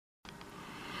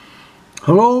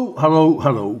Hello, hello,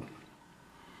 hello.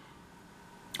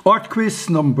 Art quiz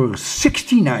number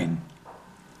 69.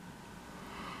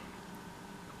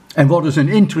 And what is an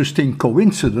interesting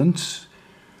coincidence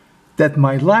that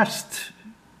my last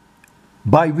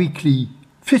bi-weekly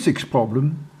physics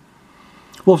problem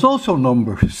was also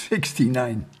number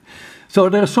 69. So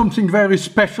there's something very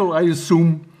special, I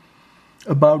assume,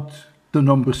 about the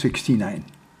number 69.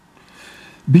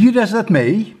 Be it as that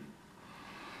may,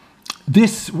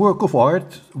 this work of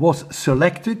art was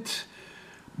selected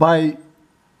by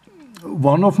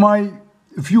one of my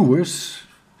viewers,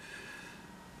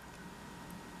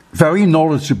 very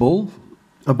knowledgeable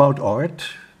about art,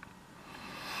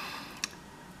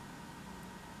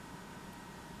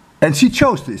 and she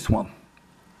chose this one.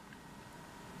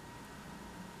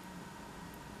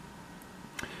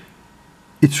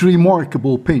 It's a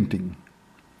remarkable painting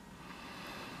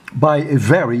by a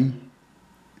very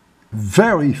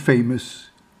famous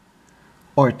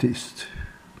artist.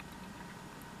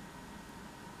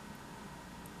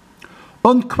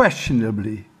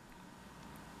 Unquestionably,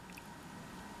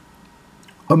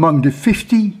 among the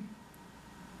 50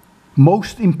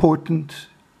 most important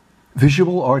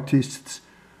visual artists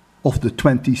of the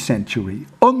 20th century.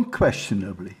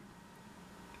 Unquestionably.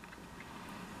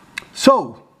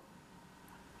 So,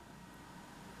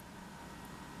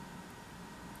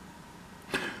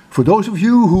 for those of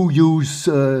you who use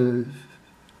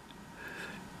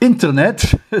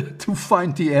internet to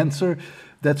find the answer,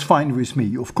 that's fine with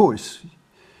me, of course.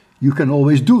 You can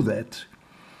always do that.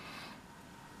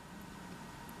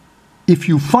 If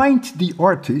you find the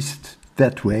artist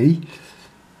that way,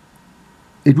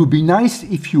 it would be nice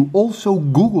if you also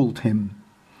Googled him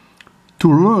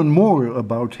to learn more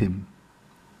about him.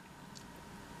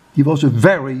 He was a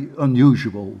very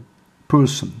unusual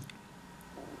person.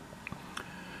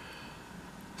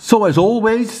 So as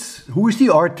always, who is the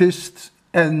artist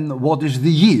and what is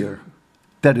the year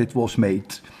that it was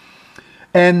made?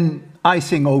 And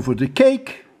icing over the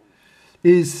cake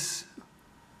is,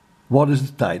 what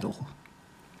is the title?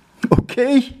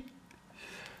 Okay,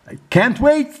 I can't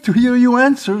wait to hear your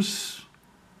answers.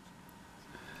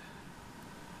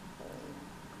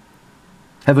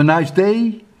 Have a nice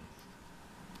day,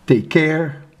 take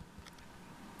care,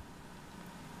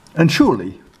 and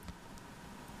surely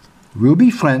we'll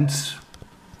be friends.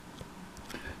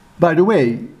 By the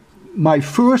way, my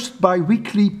first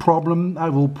bi-weekly problem I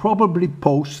will probably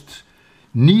post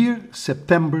near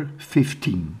September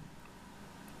 15.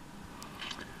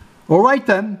 All right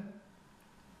then,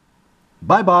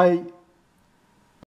 bye-bye.